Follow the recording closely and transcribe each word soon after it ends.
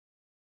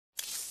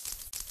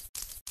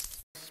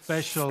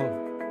special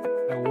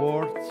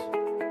award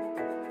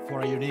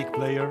for a unique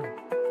player.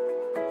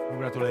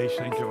 Congratulations.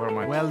 Thank you very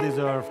much. Well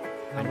deserved.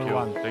 Thank Number you.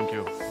 one. Thank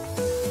you.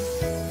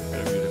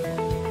 Very beautiful.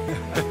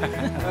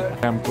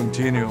 I'm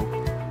continue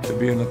to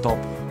be in the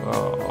top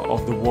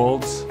of the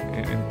world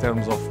in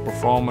terms of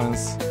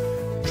performance,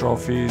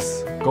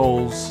 trophies,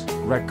 goals,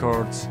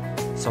 records.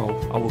 So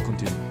I will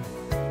continue.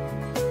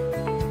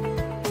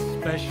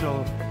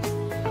 Special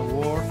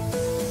award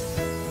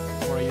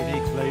for a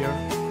unique player.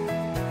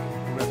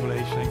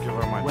 Congratulations. Thank you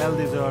very much. Well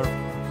deserved.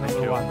 Thank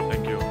Number you. one.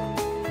 Thank you.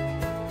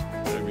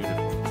 Very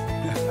beautiful.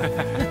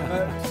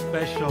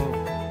 Special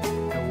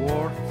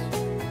award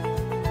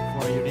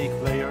for a unique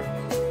player.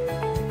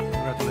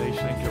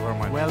 Congratulations. Thank you very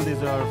much. Well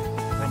deserved.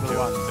 Thank Number you.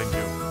 one. Thank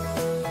you.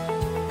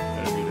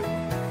 Very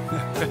beautiful.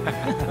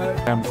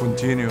 I'm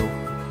continue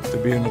to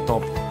be in the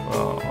top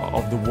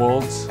of the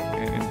world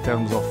in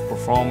terms of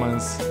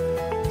performance,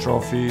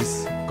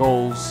 trophies,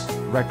 goals,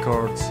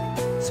 records.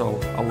 So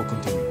I will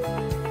continue.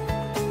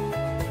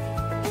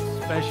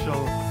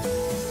 Special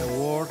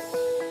award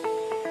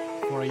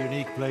for a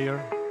unique player.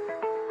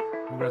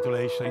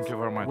 Congratulations. Thank you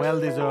very much.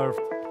 Well deserved.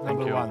 Thank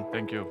Number you. one.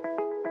 Thank you.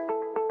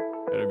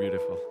 Very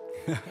beautiful.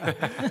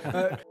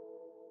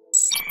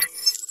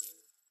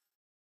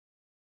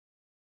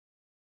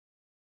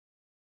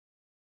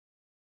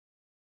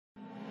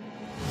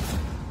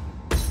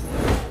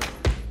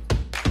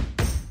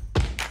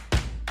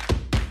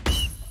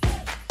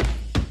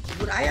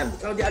 Bubur ayam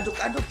kalau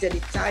diaduk-aduk jadi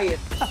cair.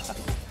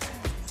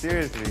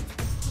 Seriously.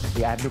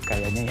 Diaduk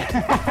kayaknya ya.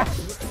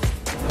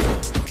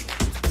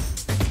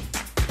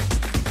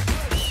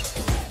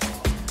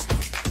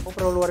 Mau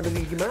perlu luar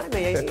negeri gimana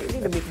ya?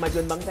 Ini demi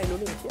kemajuan bangsa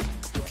Indonesia.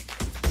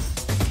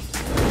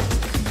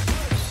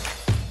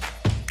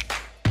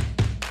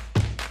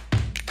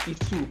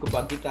 Isu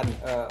kebangkitan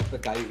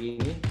PKI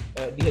ini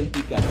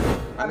dihentikan.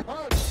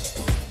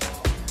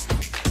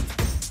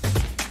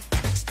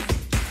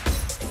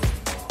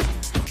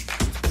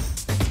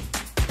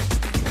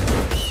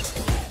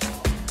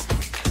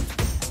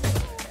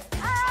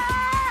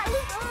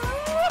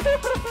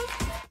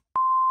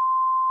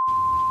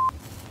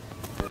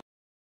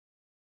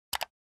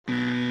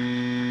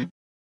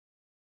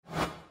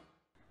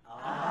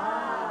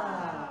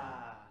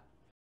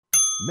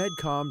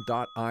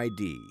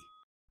 Medcom.id,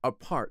 a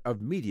part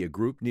of Media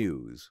Group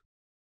News.